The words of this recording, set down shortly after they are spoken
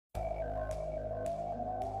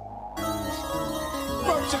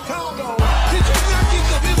Chicago. Did you not get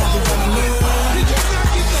the memo? Did you not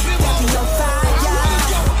get the memo? On fire,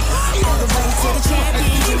 all the way to the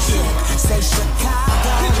championship. Say Chicago.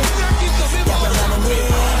 Did you not get the memo? That we're running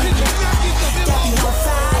with. Did you not get the memo? Got me on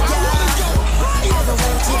fire, all the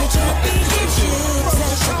way to the championship.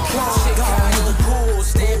 Say Chicago. The pool,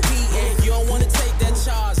 stampede. You don't want to take that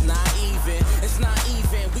charge, not even. It's not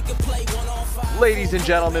even. We can play 1-on-5. Ladies and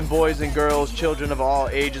gentlemen, boys and girls, children of all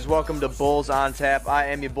ages, welcome to Bulls on Tap. I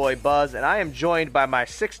am your boy Buzz, and I am joined by my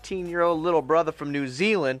 16-year-old little brother from New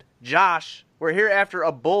Zealand, Josh. We're here after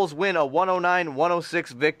a Bulls win, a 109-106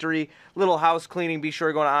 victory. Little house cleaning. Be sure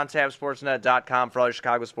to go to ontapsportsnet.com for all your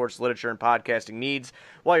Chicago sports literature and podcasting needs.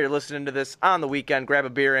 While you're listening to this on the weekend, grab a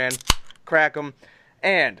beer and crack 'em.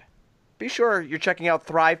 And be sure you're checking out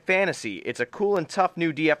Thrive Fantasy. It's a cool and tough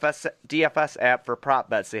new DFS app for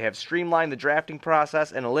prop bets. They have streamlined the drafting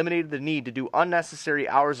process and eliminated the need to do unnecessary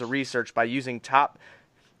hours of research by using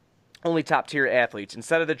only top-tier athletes.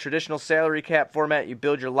 Instead of the traditional salary cap format, you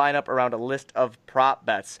build your lineup around a list of prop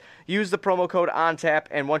bets. Use the promo code ONTAP,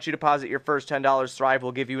 and once you deposit your first $10, Thrive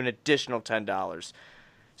will give you an additional $10.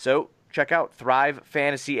 So check out Thrive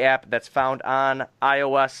Fantasy app that's found on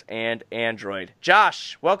iOS and Android.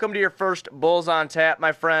 Josh, welcome to your first Bulls on Tap,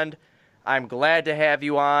 my friend. I'm glad to have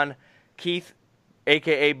you on. Keith,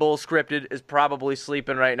 a.k.a. Bull Scripted, is probably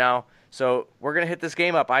sleeping right now. So we're going to hit this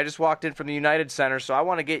game up. I just walked in from the United Center, so I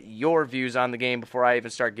want to get your views on the game before I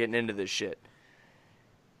even start getting into this shit.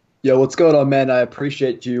 Yo, what's going on, man? I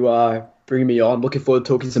appreciate you bringing me on. Looking forward to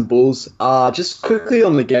talking some Bulls. Just quickly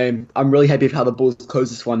on the game, I'm really happy with how the Bulls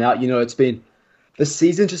closed this one out. You know, the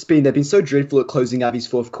season's just been, they've been so dreadful at closing out these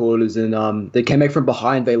fourth quarters, and they came back from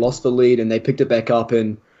behind, they lost the lead, and they picked it back up,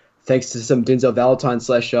 and thanks to some Denzel Valentine /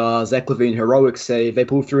 Zach LaVine heroic save, they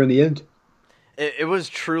pulled through in the end. It was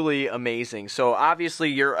truly amazing. So obviously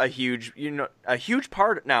you're a huge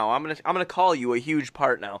part now. I'm gonna call you a huge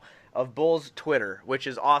part now of Bulls Twitter, which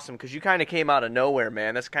is awesome because you kind of came out of nowhere,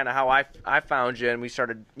 man. That's kind of how I found you, and we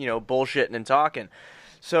started bullshitting and talking.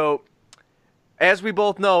 So as we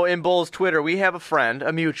both know, in Bulls Twitter, we have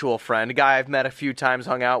a mutual friend, a guy I've met a few times,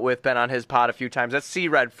 hung out with, been on his pod a few times. That's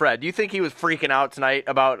C-Red Fred. Do you think he was freaking out tonight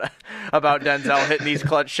about Denzel hitting these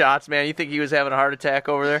clutch shots, man? You think he was having a heart attack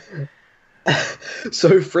over there?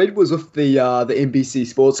 So Fred was with the NBC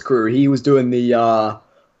Sports crew. He was doing the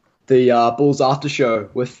Bulls after show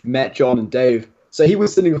with Matt, John, and Dave. So he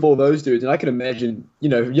was sitting with all those dudes, and I can imagine,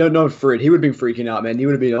 Fred, he would have been freaking out, man. He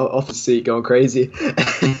would have been off the seat going crazy.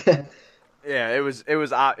 Yeah, it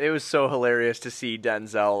was so hilarious to see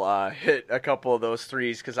Denzel hit a couple of those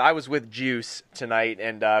threes because I was with Juice tonight,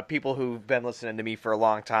 and people who've been listening to me for a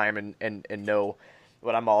long time and know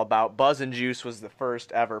what I'm all about. Buzz and Juice was the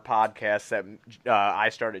first ever podcast that I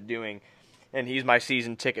started doing, and he's my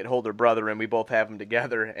season ticket holder brother, and we both have him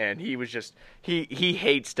together, and he was just, he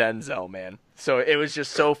hates Denzel, man. So it was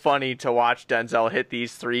just so funny to watch Denzel hit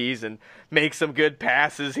these threes and make some good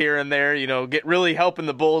passes here and there, get really helping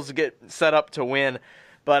the Bulls get set up to win.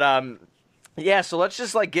 But, yeah, so let's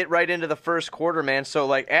just, get right into the first quarter, man.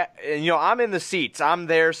 So, I'm in the seats. I'm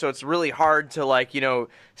there, so it's really hard to,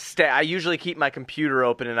 I usually keep my computer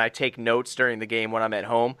open and I take notes during the game when I'm at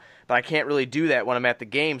home, but I can't really do that when I'm at the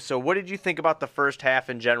game. So what did you think about the first half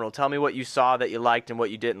in general? Tell me what you saw that you liked and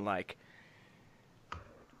what you didn't like.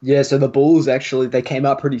 Yeah, so the Bulls, actually, they came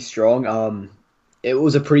out pretty strong. It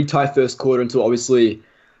was a pretty tight first quarter until, obviously,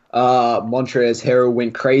 Montrezl Harrell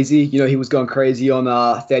went crazy. He was going crazy on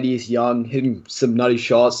Thaddeus Young, hitting some nutty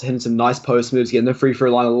shots, hitting some nice post moves, getting the free throw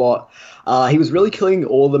line a lot. He was really killing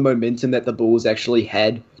all the momentum that the Bulls actually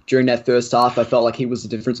had during that first half. I felt like he was the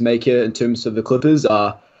difference maker in terms of the Clippers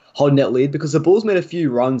holding that lead because the Bulls made a few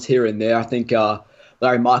runs here and there. I think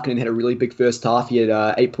Larry Markkinen had a really big first half. He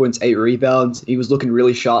had 8 points, 8 rebounds. He was looking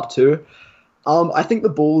really sharp too. I think the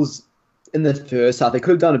Bulls in the first half, they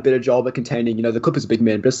could have done a better job at containing, the Clippers' big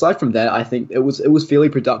men. But aside from that, I think it was fairly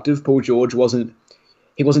productive. Paul George wasn't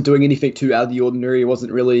doing anything too out of the ordinary. He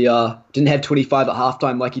wasn't really didn't have 25 at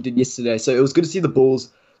halftime like he did yesterday. So it was good to see the Bulls,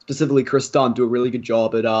 specifically Chris Dunn, do a really good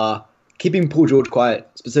job at keeping Paul George quiet,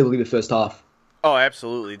 specifically the first half. Oh,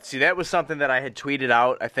 absolutely. See, that was something that I had tweeted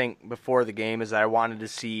out, I think, before the game, is that I wanted to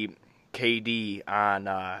see KD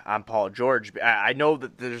on Paul George. I know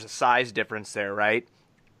that there's a size difference there, right?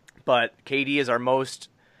 But KD is our most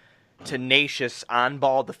tenacious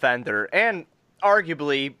on-ball defender and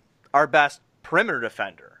arguably our best perimeter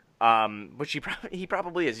defender, which he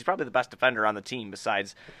probably is. He's probably the best defender on the team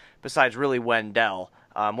besides really Wendell.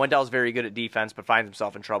 Wendell's very good at defense, but finds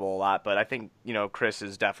himself in trouble a lot. But I think, Chris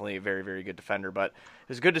is definitely a very, very good defender. But it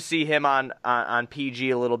was good to see him on PG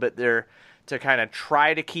a little bit there to kind of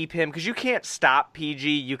try to keep him, because you can't stop PG.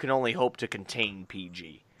 You can only hope to contain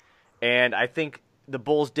PG. And I think the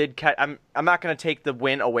Bulls did catch. I'm not going to take the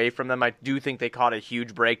win away from them. I do think they caught a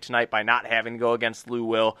huge break tonight by not having to go against Lou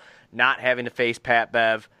Will, not having to face Pat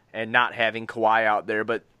Bev, and not having Kawhi out there.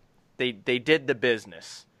 But they did the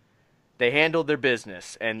business. They handled their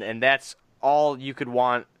business, and that's all you could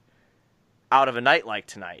want out of a night like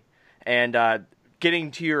tonight. And getting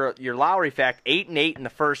to your Lowry fact, 8 and 8 in the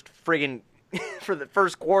first friggin' for the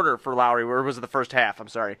first quarter for Lowry, or was it the first half? I'm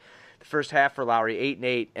sorry. The first half for Lowry, 8 and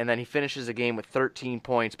 8, and then he finishes the game with 13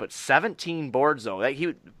 points, but 17 boards though.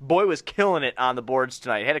 Boy was killing it on the boards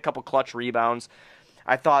tonight. He had a couple clutch rebounds.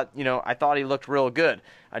 I thought he looked real good.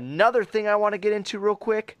 Another thing I want to get into real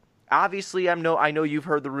quick. Obviously, I know you've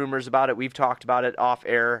heard the rumors about it. We've talked about it off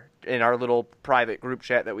air in our little private group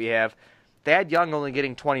chat that we have. Thad Young only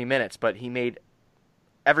getting 20 minutes, but he made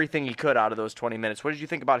everything he could out of those 20 minutes. What did you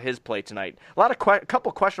think about his play tonight? A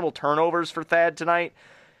couple questionable turnovers for Thad tonight,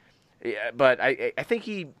 but I think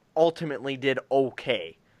he ultimately did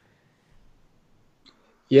okay.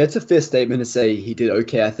 Yeah, it's a fair statement to say he did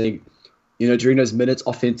okay. I think, during those minutes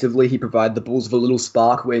offensively, he provided the Bulls with a little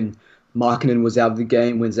spark when Markkanen was out of the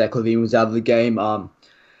game, when Zach LaVine was out of the game.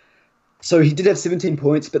 So he did have 17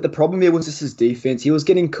 points, but the problem here was just his defense. He was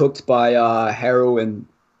getting cooked by Harrell, and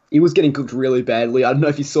he was getting cooked really badly. I don't know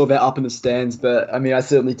if you saw that up in the stands, but I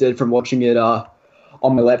certainly did from watching it on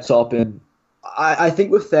my laptop. And I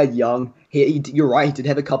think with Thad Young, you're right, he did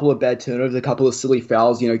have a couple of bad turnovers, a couple of silly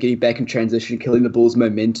fouls, getting back in transition, killing the Bulls'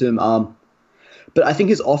 momentum. But I think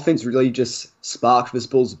his offense really just sparked this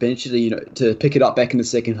Bulls bench to pick it up back in the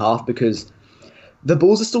second half, because the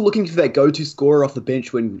Bulls are still looking for that go-to scorer off the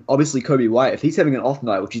bench when, obviously, Kobe White, if he's having an off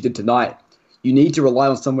night, which he did tonight, you need to rely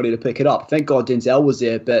on somebody to pick it up. Thank God Denzel was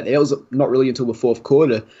there, but it was not really until the fourth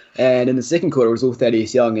quarter. And in the second quarter, it was all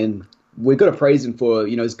Thaddeus Young, and we've got to praise him for,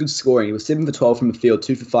 his good scoring. He was 7 for 12 from the field,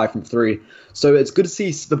 2 for 5 from 3. So it's good to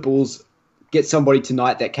see the Bulls get somebody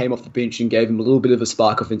tonight that came off the bench and gave him a little bit of a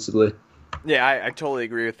spark offensively. Yeah, I totally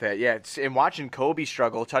agree with that. Yeah, and watching Kobe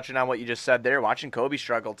struggle, touching on what you just said there, watching Kobe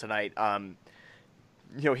struggle tonight,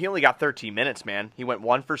 he only got 13 minutes, man. He went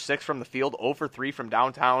 1 for 6 from the field, 0 for 3 from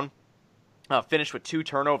downtown, finished with 2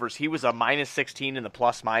 turnovers. He was a minus 16 in the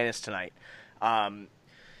plus-minus tonight. That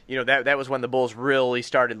was when the Bulls really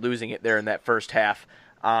started losing it there in that first half.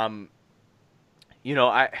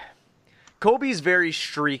 Kobe's very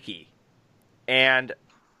streaky, and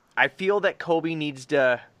I feel that Kobe needs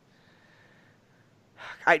to...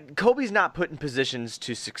 Kobe's not put in positions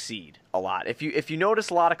to succeed a lot. If you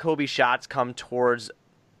notice, a lot of Kobe's shots come towards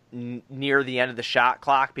near the end of the shot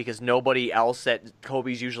clock because nobody else that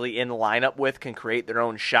Kobe's usually in the lineup with can create their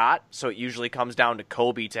own shot. So it usually comes down to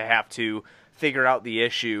Kobe to have to figure out the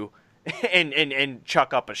issue and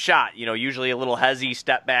chuck up a shot. Usually a little hezzy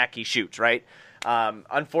step back, he shoots, right?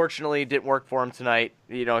 Unfortunately, it didn't work for him tonight.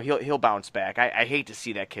 He'll bounce back. I hate to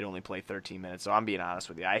see that kid only play 13 minutes, so I'm being honest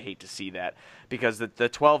with you. I hate to see that because the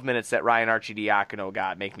 12 minutes that Ryan Arcidiacono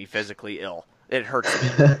got make me physically ill. It hurts me.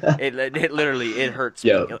 it literally hurts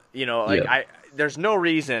me. There's no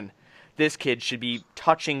reason this kid should be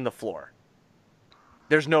touching the floor.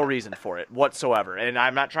 There's no reason for it whatsoever. And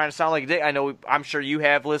I'm not trying to sound like a dick. I'm sure you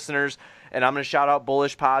have listeners. And I'm going to shout out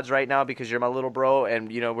Bullish Pods right now because you're my little bro, and,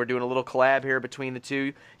 we're doing a little collab here between the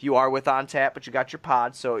two. You are with On Tap, but you got your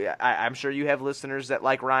pod, so I'm sure you have listeners that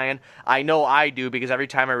like Ryan. I know I do because every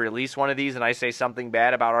time I release one of these and I say something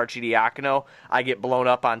bad about Arcidiacono, I get blown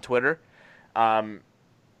up on Twitter.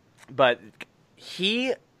 But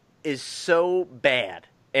he is so bad.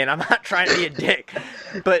 And I'm not trying to be a dick,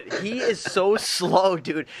 but he is so slow,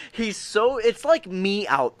 dude. It's like me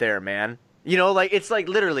out there, man. It's like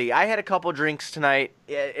literally, I had a couple drinks tonight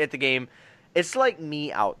at the game. It's like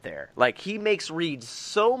me out there. Like, he makes reads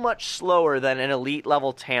so much slower than an elite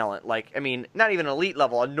level talent. Not even elite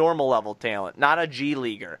level, a normal level talent, not a G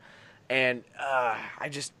leaguer. And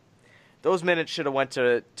those minutes should have went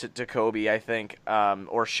to Kobe, I think,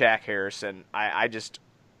 or Shaq Harrison.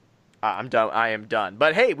 I'm done. I am done.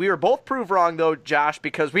 But hey, we were both proved wrong though, Josh,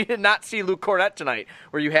 because we did not see Luke Cornett tonight.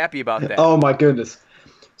 Were you happy about that? Oh my goodness.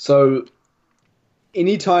 So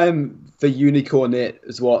anytime the Unicornet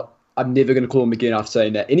is what I'm never going to call him again after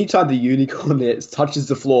saying that. Anytime the Unicornet touches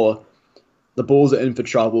the floor, the Bulls are in for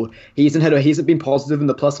trouble. He hasn't been positive in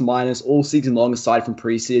the plus minus all season long aside from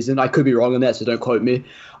preseason. I could be wrong on that, so don't quote me.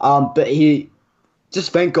 But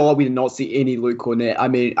thank God we did not see any Luke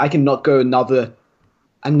Cornett. I cannot go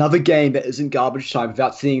another game that isn't garbage time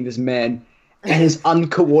without seeing this man and his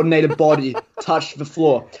uncoordinated body touched the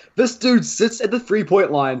floor. This dude sits at the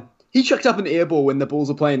 3-point line. He chucked up an air ball when the Bulls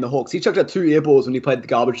were playing the Hawks. He chucked up 2 air balls when he played the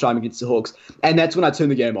garbage time against the Hawks. And that's when I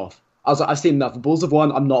turned the game off. I was like, I've seen enough. The Bulls have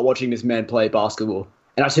won. I'm not watching this man play basketball.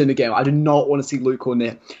 And I turned the game. I do not want to see Luke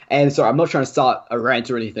Cornett. And sorry, I'm not trying to start a rant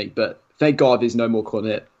or anything, but thank God there's no more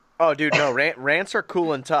Cornett. Oh, dude, no, rants are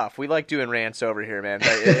cool and tough. We like doing rants over here, man.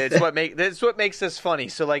 It's what makes this funny.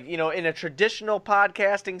 So, like, you know, in a traditional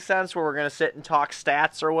podcasting sense where we're going to sit and talk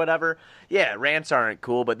stats or whatever, yeah, rants aren't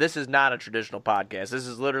cool, but this is not a traditional podcast. This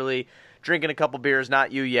is literally drinking a couple beers,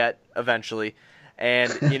 not you yet, eventually,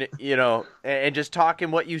 and, and just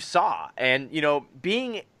talking what you saw. And,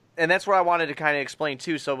 and that's what I wanted to kind of explain,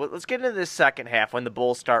 too. So let's get into this second half when the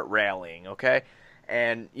Bulls start rallying, okay?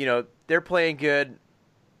 And, they're playing good.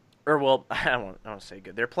 Or, well, I don't want to say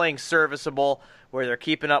good. They're playing serviceable where they're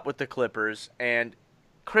keeping up with the Clippers. And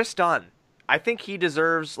Chris Dunn, I think he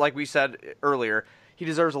deserves, like we said earlier, he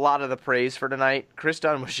deserves a lot of the praise for tonight. Chris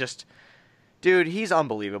Dunn was just, dude, he's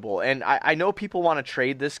unbelievable. And I know people want to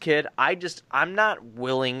trade this kid. I'm not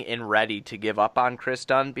willing and ready to give up on Chris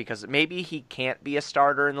Dunn because maybe he can't be a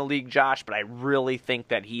starter in the league, Josh, but I really think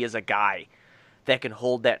that he is a guy that can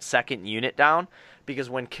hold that second unit down.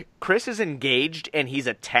 Because when Chris is engaged and he's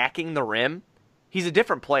attacking the rim, he's a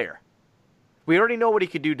different player. We already know what he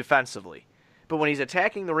could do defensively. But when he's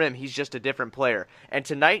attacking the rim, he's just a different player. And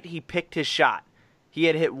tonight, he picked his shot. He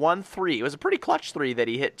had hit 1 3. It was a pretty clutch 3 that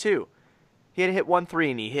he hit, too. He had hit 1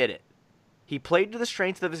 3, and he hit it. He played to the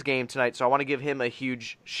strength of his game tonight, so I want to give him a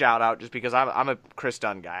huge shout-out just because I'm a Chris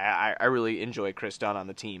Dunn guy. I really enjoy Chris Dunn on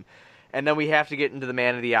the team. And then we have to get into the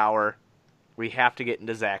man of the hour. We have to get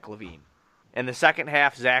into Zach LaVine. In the second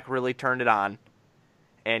half, Zach really turned it on,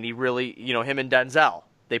 and he really, him and Denzel,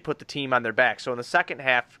 they put the team on their back. So in the second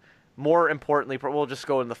half, more importantly, we'll just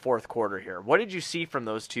go in the fourth quarter here. What did you see from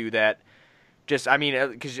those two that just,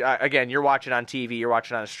 because, again, you're watching on TV, you're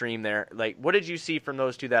watching on a stream there. Like, what did you see from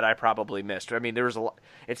those two that I probably missed? There was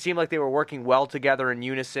it seemed like they were working well together in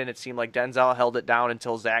unison. It seemed like Denzel held it down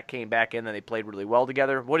until Zach came back in, and they played really well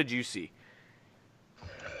together. What did you see?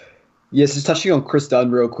 Yes, just touching on Chris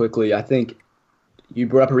Dunn real quickly, I think you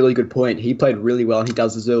brought up a really good point. He played really well, and he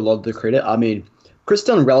does deserve a lot of the credit. Chris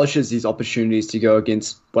Dunn relishes these opportunities to go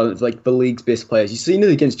against one of the league's best players. You've seen it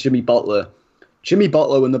against Jimmy Butler. Jimmy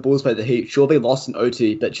Butler, when the Bulls played the Heat, sure, they lost in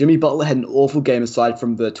OT, but Jimmy Butler had an awful game aside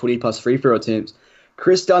from the 20-plus free throw attempts.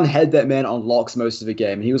 Chris Dunn had that man on locks most of the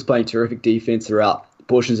game, and he was playing terrific defense throughout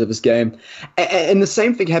portions of his game. And the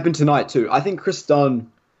same thing happened tonight, too. I think Chris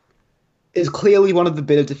Dunn is clearly one of the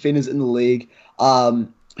better defenders in the league.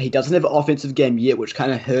 He doesn't have an offensive game yet, which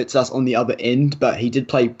kind of hurts us on the other end, but he did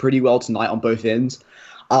play pretty well tonight on both ends.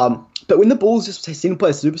 But when the Bulls just seem to play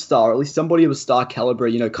a superstar, or at least somebody of a star caliber,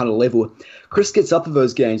 kind of level, Chris gets up for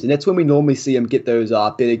those games, and that's when we normally see him get those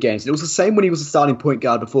better games. And it was the same when he was a starting point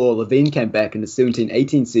guard before LaVine came back in the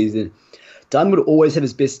 17-18 season. Dunn would always have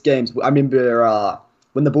his best games. I remember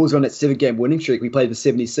when the Bulls were on that 7-game winning streak, we played the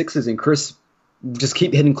 76ers, and Chris just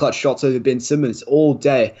keep hitting clutch shots over Ben Simmons all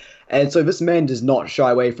day. And so this man does not shy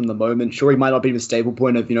away from the moment. Sure, he might not be the stable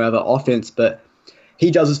point of, of the offense, but he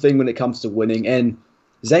does his thing when it comes to winning. And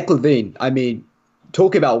Zach LaVine,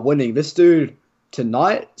 talk about winning. This dude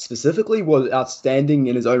tonight specifically was outstanding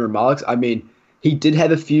in his own remarks. He did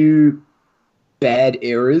have a few bad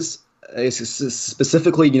errors,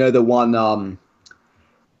 specifically, the one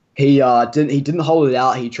he didn't hold it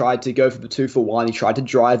out. He tried to go for the 2-for-1. He tried to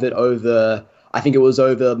drive it over, I think it was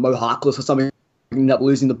over Mo Harkless or something. Ended up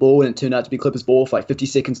losing the ball, and it turned out to be Clippers' ball for 50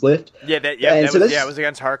 seconds left. It was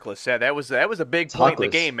against Harkless. Yeah, that was a big point in the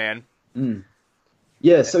game, man.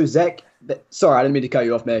 Yeah, so Zach, sorry, I didn't mean to cut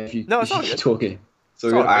you off, man. No, it's all good. Talking.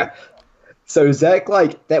 So, all right. So Zach,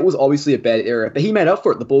 that was obviously a bad error, but he made up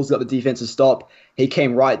for it. The Bulls got the defensive stop. He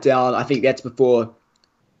came right down. I think that's before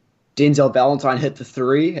Denzel Valentine hit the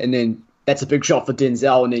 3, and then that's a big shot for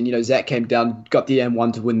Denzel, and then, Zach came down, got the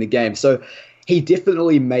M1 to win the game. So he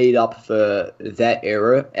definitely made up for that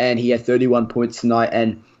error, and he had 31 points tonight.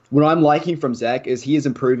 And what I'm liking from Zach is he is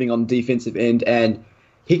improving on the defensive end, and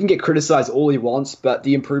he can get criticized all he wants, but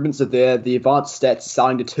the improvements are there. The advanced stats are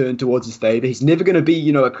starting to turn towards his favor. He's never going to be,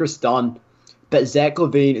 a Chris Dunn, but Zach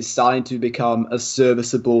LaVine is starting to become a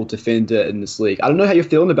serviceable defender in this league. I don't know how you're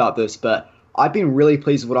feeling about this, but I've been really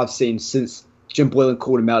pleased with what I've seen since Jim Boylan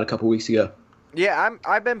called him out a couple weeks ago. Yeah,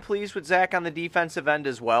 I've been pleased with Zach on the defensive end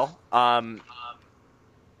as well, and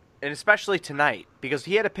especially tonight, because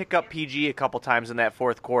he had to pick up PG a couple times in that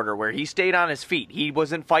fourth quarter where he stayed on his feet. He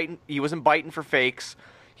wasn't fighting. He wasn't biting for fakes.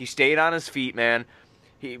 He stayed on his feet, man.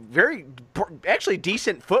 he actually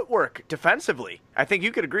decent footwork defensively. I think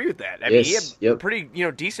you could agree with that. I mean, he had pretty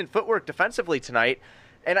decent footwork defensively tonight,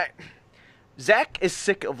 and Zach is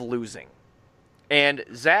sick of losing. And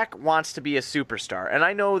Zach wants to be a superstar. And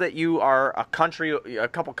I know that you are a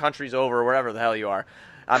couple countries over, wherever the hell you are.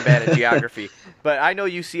 I'm bad at geography. But I know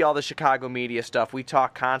you see all the Chicago media stuff. We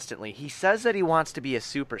talk constantly. He says that he wants to be a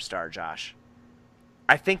superstar, Josh.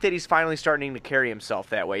 I think that he's finally starting to carry himself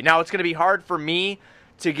that way. Now, it's going to be hard for me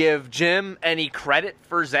to give Jim any credit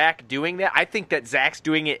for Zach doing that. I think that Zach's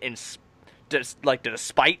doing it to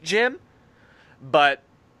spite Jim. But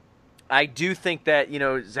I do think that,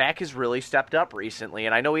 Zach has really stepped up recently.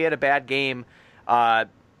 And I know he had a bad game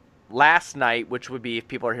last night, which would be, if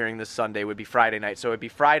people are hearing this Sunday, would be Friday night. So it would be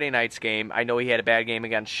Friday night's game. I know he had a bad game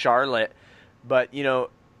against Charlotte. But,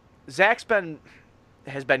 Zach's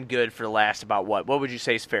has been good for the last about what would you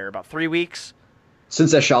say is fair? About 3 weeks?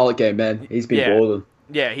 Since that Charlotte game, man. He's been balling.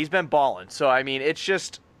 Yeah, he's been balling. So, I mean, it's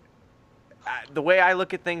just the way I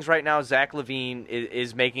look at things right now, Zach LaVine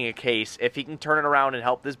is making a case. If he can turn it around and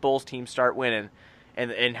help this Bulls team start winning,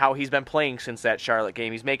 and how he's been playing since that Charlotte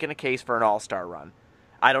game, he's making a case for an all-star run.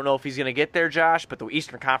 I don't know if he's going to get there, Josh, but the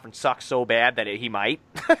Eastern Conference sucks so bad that he might.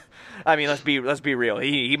 I mean, let's be real.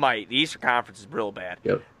 He might. The Eastern Conference is real bad.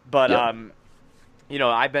 Yep. But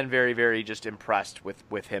I've been very, very just impressed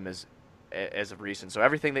with him as of recent. So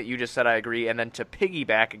everything that you just said, I agree. And then to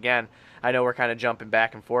piggyback again, I know we're kind of jumping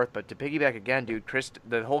back and forth, but to piggyback again, dude,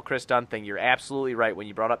 the whole Chris Dunn thing, you're absolutely right when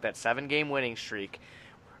you brought up that 7-game winning streak.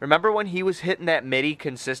 Remember when he was hitting that midi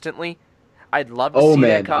consistently? I'd love to see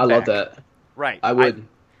that come back. I love that. Right. I would.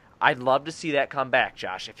 I'd love to see that come back,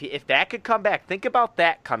 Josh. If that could come back, think about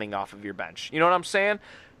that coming off of your bench. You know what I'm saying?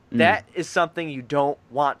 That is something you don't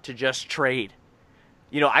want to just trade.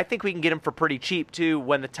 I think we can get him for pretty cheap, too,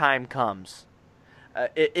 when the time comes.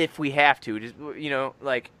 If we have to.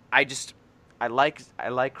 I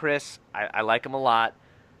like Chris. I like him a lot.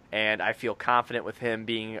 And I feel confident with him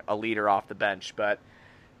being a leader off the bench. But,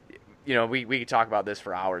 we could talk about this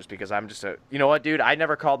for hours because I'm just you know what, dude? I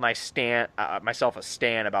never called myself a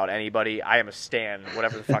stan about anybody. I am a stan,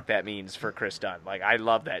 whatever the fuck that means, for Chris Dunn. Like, I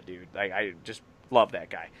love that dude. Like, I just love that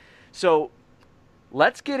guy. So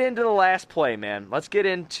let's get into the last play, man. Let's get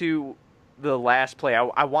into the last play.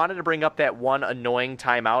 I wanted to bring up that one annoying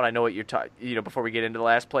timeout. I know what you're before we get into the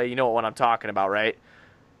last play, you know what I'm talking about, right?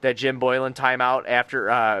 That Jim Boylan timeout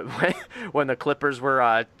after when the Clippers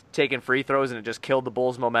were taking free throws and it just killed the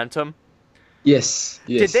Bulls' momentum. Yes.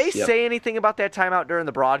 Did they say anything about that timeout during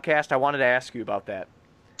the broadcast? I wanted to ask you about that.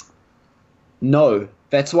 No.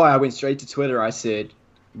 That's why I went straight to Twitter. I said,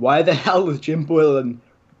 why the hell is Jim Boylan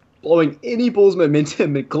blowing any Bulls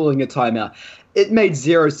momentum and calling a timeout? It made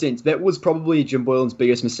zero sense. That was probably Jim Boylan's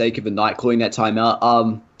biggest mistake of the night, calling that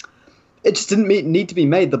timeout. It just didn't need to be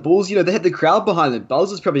made. The Bulls, they had the crowd behind them.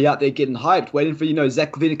 Buzz was probably out there getting hyped, waiting for,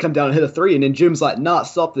 Zach LaVine to come down and hit a three, and then Jim's like, nah,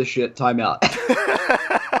 stop this shit, timeout.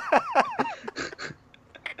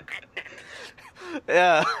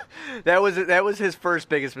 Yeah, that was his first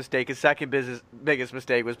biggest mistake. His second biggest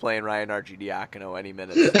mistake was playing Ryan Arcidiacono any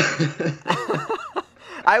minute.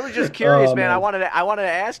 I was just curious, man. I wanted to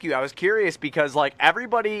ask you. I was curious because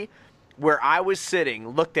everybody where I was sitting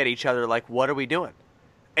looked at each other like, "What are we doing?"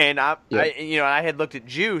 And I had looked at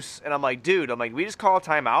Juice, and I'm like, "Dude, we just call a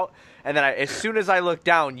timeout." And then as soon as I looked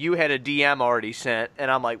down, you had a DM already sent, and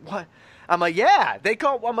I'm like, "What?" I'm like, "Yeah, they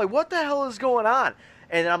call." I'm like, "What the hell is going on?"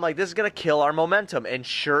 And then I'm like, "This is gonna kill our momentum." And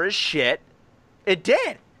sure as shit, it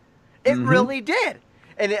did. It really did.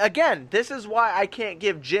 And again, this is why I can't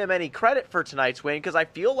give Jim any credit for tonight's win, because I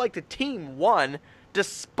feel like the team won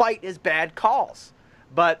despite his bad calls.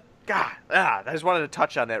 But, God, I just wanted to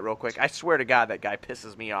touch on that real quick. I swear to God, that guy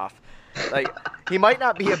pisses me off. He might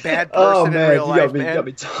not be a bad person in real life, man. You got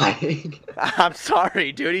me dying. I'm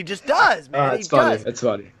sorry, dude. He just does, man. It's funny. It's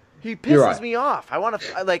funny. He pisses me off. I want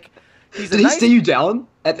to, he's Did he stare you down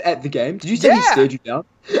at the game? Did you say he stared you down?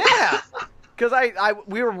 Yeah. Because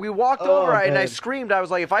we walked over and I screamed. I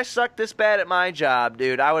was like, if I sucked this bad at my job,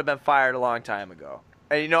 dude, I would have been fired a long time ago.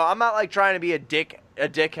 And I'm not trying to be a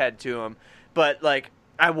dickhead to him, but a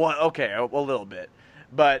little bit.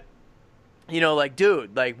 But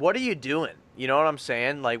dude, what are you doing? You know what I'm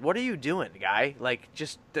saying? What are you doing, guy?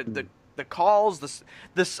 Just the calls,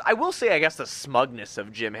 I will say, I guess the smugness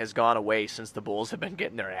of Jim has gone away since the Bulls have been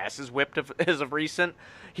getting their asses whipped as of recent.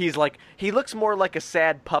 He looks more like a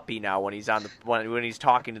sad puppy now when he's when he's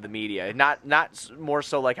talking to the media. Not more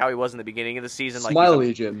so like how he was in the beginning of the season.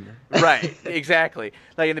 Smiley Jim. Right, exactly.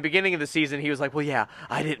 In the beginning of the season, he was like, well, yeah,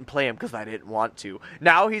 I didn't play him because I didn't want to.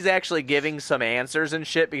 Now he's actually giving some answers and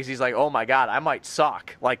shit because he's like, oh my God, I might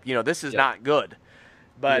suck. This is not good.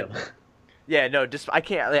 But Yeah. yeah, no, just I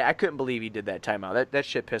can't. I couldn't believe he did that timeout. That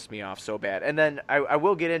shit pissed me off so bad. And then I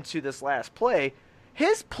will get into this last play.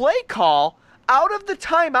 His play call out of the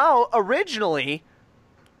timeout originally,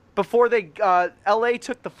 before they LA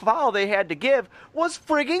took the foul they had to give, was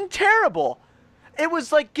frigging terrible. It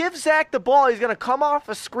was like, give Zach the ball. He's gonna come off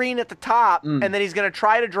a screen at the top, and then he's gonna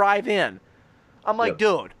try to drive in. I'm like,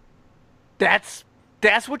 dude, that's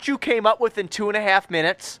what you came up with in 2.5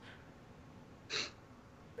 minutes.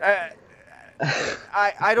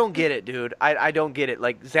 I don't get it, dude. I don't get it.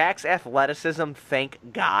 Like, Zach's athleticism,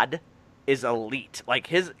 thank God, is elite. Like,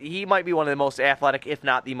 he might be one of the most athletic, if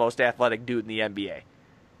not the most athletic dude in the NBA.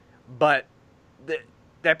 But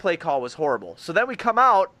that play call was horrible. So then we come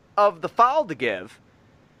out of the foul to give.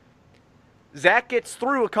 Zach gets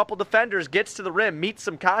through a couple defenders, gets to the rim, meets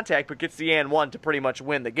some contact, but gets the and one to pretty much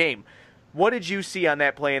win the game. What did you see on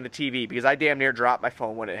that play in the TV? Because I damn near dropped my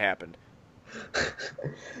phone when it happened.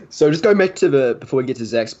 So just going back to before we get to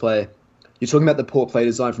Zach's play, you're talking about the poor play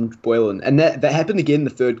design from Boylan, and that happened again in the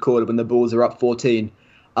third quarter when the Bulls are up 14.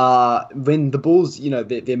 When the Bulls,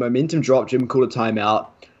 their momentum dropped, Jim called a timeout.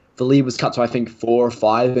 The lead was cut to, I think, 4 or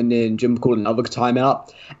 5, and then Jim called another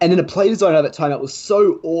timeout. And then the play design of that timeout was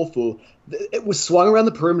so awful. It was swung around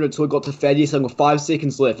the perimeter until it got to Thaddeus Young with 5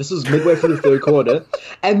 seconds left. This was midway through the third quarter.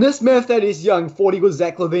 And this man, Thaddeus Young, thought he was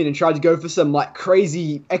Zach LaVine and tried to go for some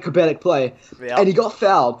crazy acrobatic play. Yep. And he got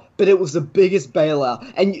fouled, but it was the biggest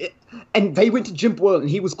bailout. And they went to Jim Boylan, and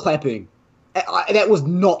he was clapping. That was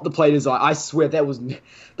not the play design. I swear, that was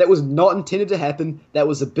not intended to happen. That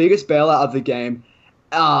was the biggest bailout of the game.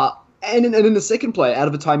 And in the second play, out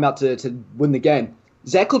of a timeout to win the game,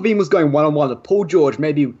 Zach LaVine was going one-on-one with Paul George,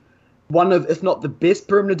 maybe one of, if not the best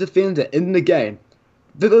perimeter defender in the game.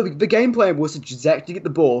 The game plan was for Zach to get the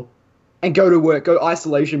ball and go to work, go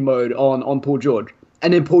isolation mode on Paul George.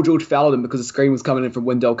 And then Paul George fouled him because the screen was coming in from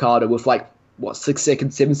Wendell Carter with 6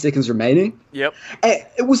 seconds, 7 seconds remaining. Yep. And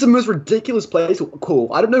it was the most ridiculous play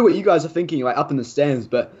call. I don't know what you guys are thinking up in the stands,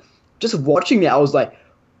 but just watching that, I was like,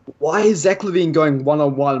 why is Zach LaVine going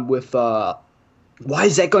one-on-one with Paul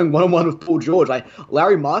George?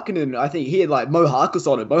 Larry Markkinen, I think he had Mo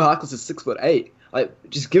Harkless on it. Mo Harkless is 6'8".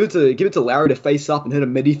 Just give it to Larry to face up and hit a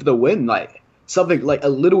midi for the win. Something a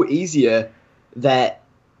little easier. That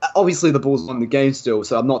obviously the Bulls won the game still,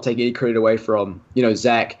 so I'm not taking any credit away from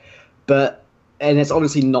Zach, and it's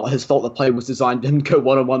obviously not his fault. The play was designed to him go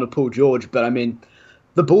one-on-one with Paul George, but I mean,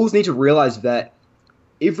 the Bulls need to realize that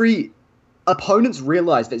opponents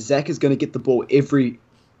realize that Zach is going to get the ball every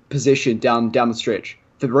possession down the stretch.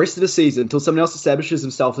 For the rest of the season, until someone else establishes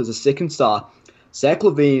himself as a second star, Zach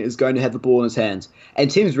LaVine is going to have the ball in his hands. And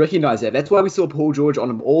teams recognize that. That's why we saw Paul George on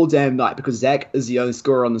him all damn night, because Zach is the only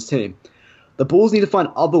scorer on this team. The Bulls need to find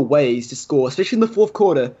other ways to score, especially in the fourth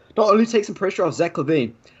quarter, not only take some pressure off Zach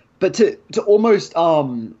LaVine, but to almost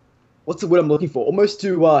what's the word I'm looking for? Almost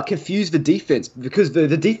to confuse the defense, because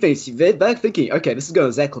the defense, they're thinking, okay, this is going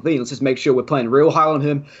to Zach LaVine. Let's just make sure we're playing real high on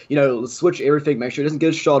him. Let's switch everything, make sure he doesn't get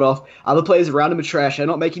a shot off. Other players around him are trash. They're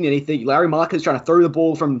not making anything. Larry Markkinen is trying to throw the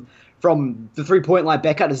ball from the three-point line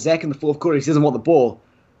back out to Zach in the fourth quarter. He doesn't want the ball.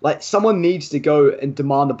 Someone needs to go and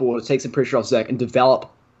demand the ball to take some pressure off Zach and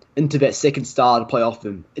develop into that second star to play off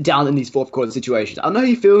him down in these fourth quarter situations. I don't know how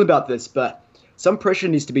you're feeling about this, but some pressure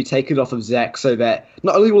needs to be taken off of Zach so that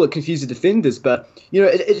not only will it confuse the defenders, but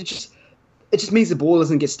it just means the ball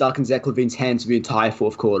doesn't get stuck in Zach LaVine's hands for the entire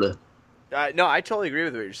fourth quarter. No, I totally agree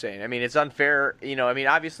with what you're saying. I mean, it's unfair.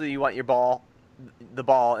 Obviously you want the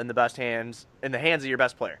ball in the hands of your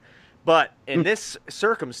best player. But in this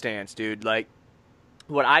circumstance, dude,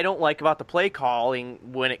 what I don't like about the play calling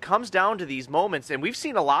when it comes down to these moments, and we've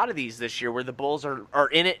seen a lot of these this year where the Bulls are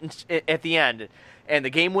in it at the end and the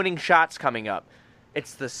game-winning shot's coming up,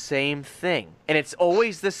 it's the same thing. And it's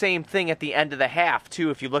always the same thing at the end of the half, too,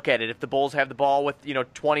 if you look at it. If the Bulls have the ball with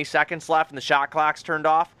 20 seconds left and the shot clock's turned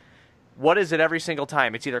off, what is it every single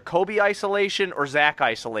time? It's either Kobe isolation or Zach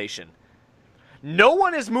isolation. No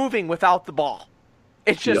one is moving without the ball.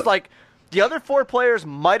 It's just the other 4 players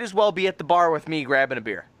might as well be at the bar with me grabbing a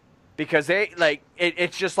beer, because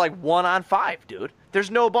it's just 1-on-5, dude. There's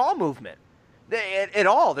no ball movement at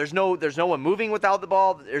all. There's no one moving without the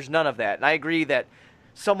ball. There's none of that. And I agree that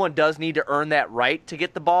someone does need to earn that right to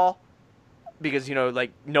get the ball, because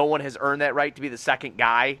no one has earned that right to be the second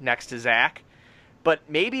guy next to Zach. But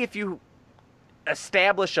maybe if you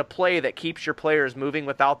establish a play that keeps your players moving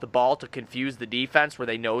without the ball to confuse the defense, where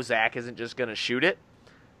they know Zach isn't just going to shoot it,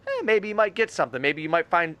 maybe you might get something. Maybe you might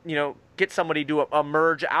find, get somebody to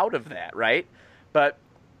emerge out of that, right? But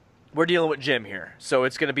we're dealing with Jim here. So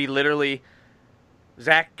it's going to be literally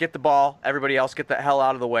Zach, get the ball. Everybody else get the hell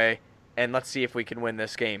out of the way. and let's see if we can win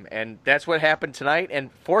this game. And that's what happened tonight.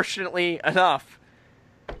 And fortunately enough,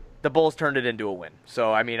 the Bulls turned it into a win.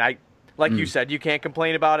 So, I mean, like you said, you can't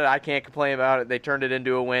complain about it. I can't complain about it. They turned it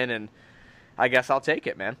into a win, and I guess I'll take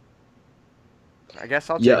it, man. I guess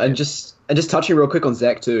I'll take it. Yeah, and just touching real quick on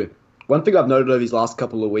Zach too. One thing I've noted over these last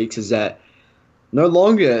couple of weeks is that no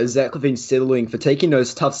longer is Zach LaVine settling for taking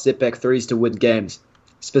those tough step-back threes to win games.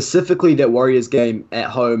 Specifically that Warriors game at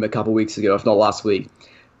home a couple weeks ago, if not last week.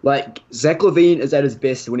 Like, Zach LaVine is at his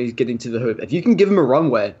best when he's getting to the hoop. If you can give him a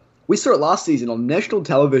runway, we saw it last season on national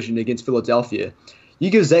television against Philadelphia. You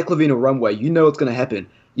give Zach LaVine a runway, you know what's going to happen.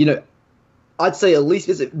 You know, I'd say at least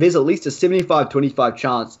there's at least a 75-25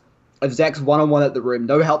 chance of Zach's one-on-one at the rim,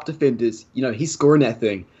 no help defenders, you know, he's scoring that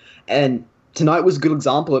thing. And tonight was a good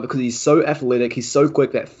example of it because he's so athletic, he's so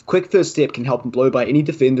quick, that quick first step can help him blow by any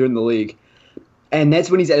defender in the league. And that's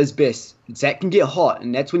when he's at his best. Zach can get hot,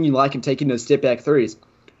 and that's when you like him taking those step-back threes.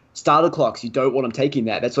 Starter clocks, you don't want him taking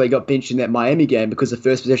that. That's why he got benched in that Miami game, because the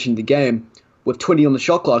first possession of the game, with 20 on the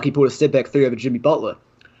shot clock, he pulled a step-back three over Jimmy Butler.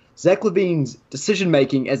 Zach LaVine's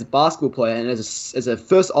decision-making as a basketball player and as a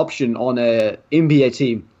first option on an NBA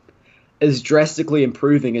team is drastically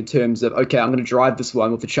improving in terms of, okay, I'm going to drive this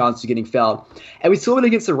one with a chance of getting fouled. And we saw it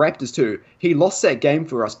against the Raptors too. He lost that game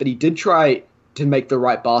for us, but he did try to make the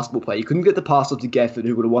right basketball play. He couldn't get the pass off to Gafford,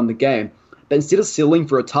 who would have won the game. But instead of settling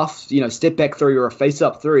for a tough, step-back three or a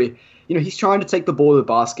face-up three, he's trying to take the ball to the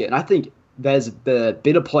basket. And I think there's the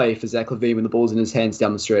better play for Zach LaVine when the ball's in his hands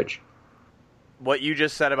down the stretch. What you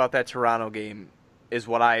just said about that Toronto game is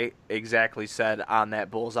what I exactly said on that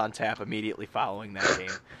Bulls on Tap immediately following that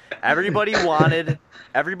game. Everybody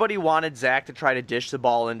wanted Zach to try to dish the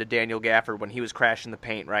ball into Daniel Gafford when he was crashing the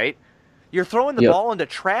paint, right? You're throwing the ball into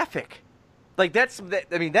traffic. Like,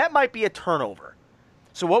 that might be a turnover.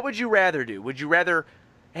 So what would you rather do? Would you rather,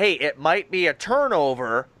 hey, it might be a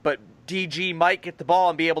turnover, but DG might get the ball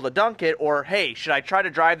and be able to dunk it, or, hey, should I try to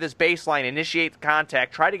drive this baseline, initiate the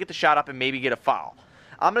contact, try to get the shot up, and maybe get a foul?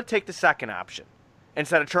 I'm going to take the second option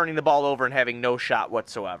instead of turning the ball over and having no shot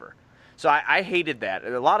whatsoever. So I hated that.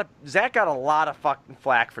 Zach got a lot of fucking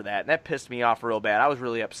flack for that, and that pissed me off real bad. I was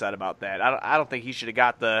really upset about that. I don't think he should have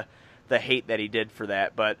got the hate that he did for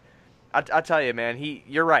that, but I tell you, man,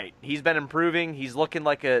 you're right. He's been improving. He's looking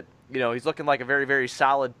like a very, very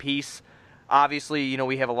solid piece. Obviously,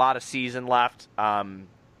 we have a lot of season left.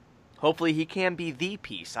 Hopefully he can be the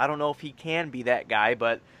piece. I don't know if he can be that guy,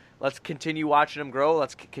 but let's continue watching him grow.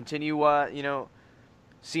 Let's continue,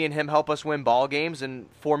 seeing him help us win ball games and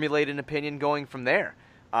formulate an opinion going from there.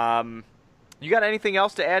 You got anything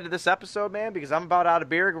else to add to this episode, man? Because I'm about out of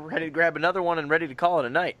beer. We're ready to grab another one and ready to call it a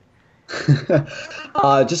night.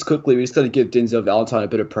 Just quickly, we just got to give Denzel Valentine a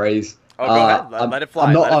bit of praise. Oh, go ahead. Let it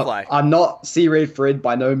fly. I'm not C-Red Fred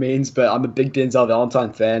by no means, but I'm a big Denzel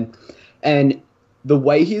Valentine fan. And the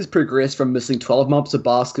way he has progressed from missing 12 months of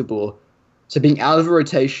basketball to being out of a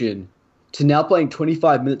rotation to now playing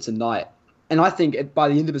 25 minutes a night. And I think by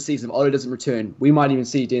the end of the season, if Otto doesn't return, we might even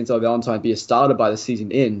see Denzel Valentine be a starter by the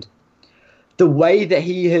season end. The way that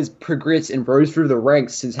he has progressed and rose through the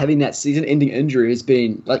ranks since having that season-ending injury has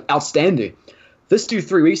been outstanding. This dude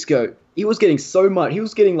 3 weeks ago, he was getting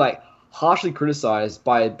harshly criticized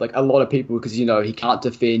by a lot of people because he can't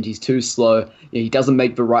defend, he's too slow, he doesn't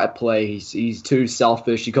make the right play, he's too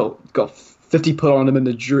selfish. He got 50 put on him in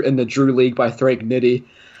the Drew League by Frank Nitti.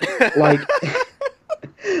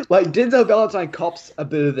 Denzel Valentine cops a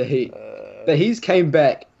bit of the heat, but he's came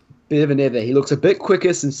back better than ever. He looks a bit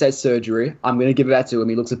quicker since that surgery. I'm going to give that to him.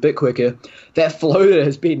 He looks a bit quicker. That floater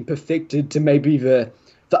has been perfected to maybe the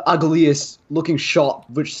ugliest looking shot,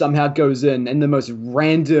 which somehow goes in, and the most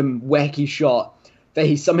random, wacky shot that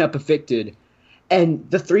he somehow perfected. And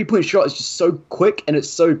the three-point shot is just so quick and it's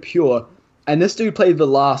so pure. And this dude played the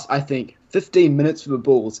last, I think, 15 minutes for the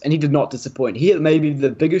Bulls, and he did not disappoint. He hit maybe the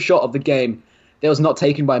biggest shot of the game that was not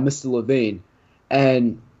taken by Mr. LaVine.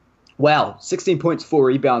 And wow, 16 points, 4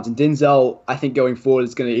 rebounds. And Denzel, I think going forward,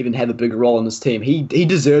 is going to even have a bigger role in this team. He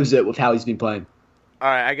deserves it with how he's been playing. All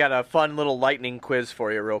right, I got a fun little lightning quiz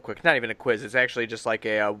for you real quick. Not even a quiz. It's actually just like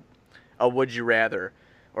a would you rather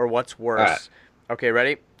or what's worse. Right. Okay,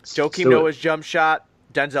 ready? Joakim Noah's jump shot,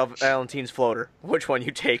 Denzel Valentine's floater. Which one you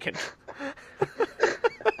taking?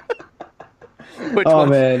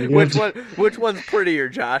 Which one's prettier,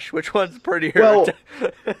 Josh? Which one's prettier?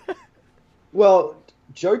 Well,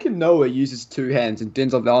 Joakim Noah uses 2 hands and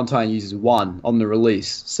Denzel Valentine uses 1 on the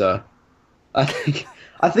release. So I think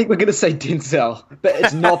we're going to say Denzel, but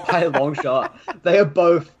it's not by a long shot. They are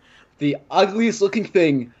both the ugliest looking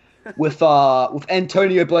thing with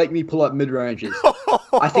Antonio Blakeney pull up mid ranges.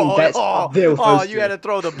 I think that's their first. You had to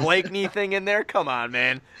throw the Blakeney thing in there? Come on,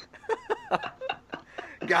 man.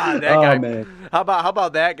 God, that Oh, guy. man. How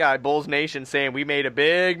about that guy, Bulls Nation, saying we made a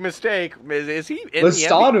big mistake? Is he in Let's the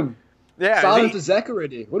start NBA? him. Yeah, Start is him he- for Zach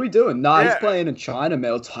already. What are we doing? Nah, he's Yeah. playing in China,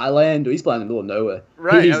 man, or Thailand, or he's playing in the middle of nowhere.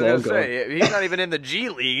 right. He's I was long gonna gone. say he's not even in the G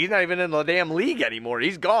League. He's not even in the damn league anymore.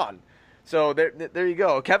 He's gone. So there you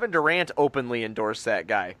go. Kevin Durant openly endorsed that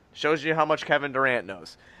guy. Shows you how much Kevin Durant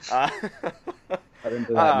knows. I didn't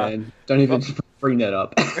do that, man. Don't even bring that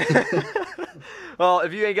up. Well,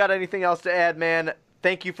 if you ain't got anything else to add, man,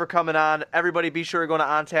 thank you for coming on. Everybody be sure to go to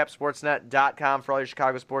ontapsportsnet.com for all your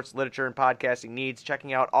Chicago sports literature and podcasting needs.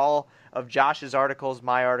 Checking out all of Josh's articles,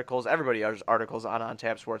 my articles, everybody else's articles on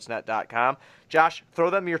ontapsportsnet.com. Josh,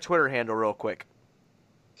 throw them your Twitter handle real quick.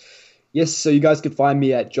 Yes, so you guys can find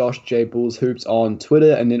me at Josh J Bulls Hoops on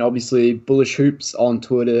Twitter, and then obviously Bullish Hoops on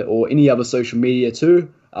Twitter or any other social media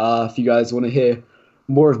too. If you guys want to hear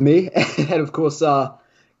more of me, and of course,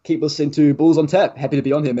 keep listening to Bulls on Tap. Happy to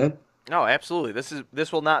be on here, man. No, absolutely.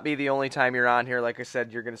 This will not be the only time you're on here. Like I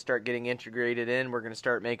said, you're going to start getting integrated in. We're going to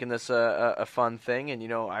start making this a fun thing.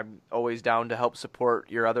 And, I'm always down to help support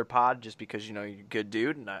your other pod just because, you're a good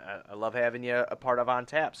dude. And I love having you a part of On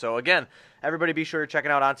Tap. So, again, everybody be sure to check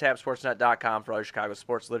it out on ontapsportsnet.com for all your Chicago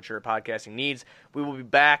sports literature and podcasting needs. We will be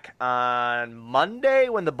back on Monday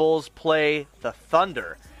when the Bulls play the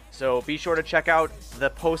Thunder. So be sure to check out the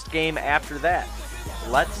post game after that.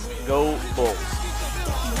 Let's go Bulls.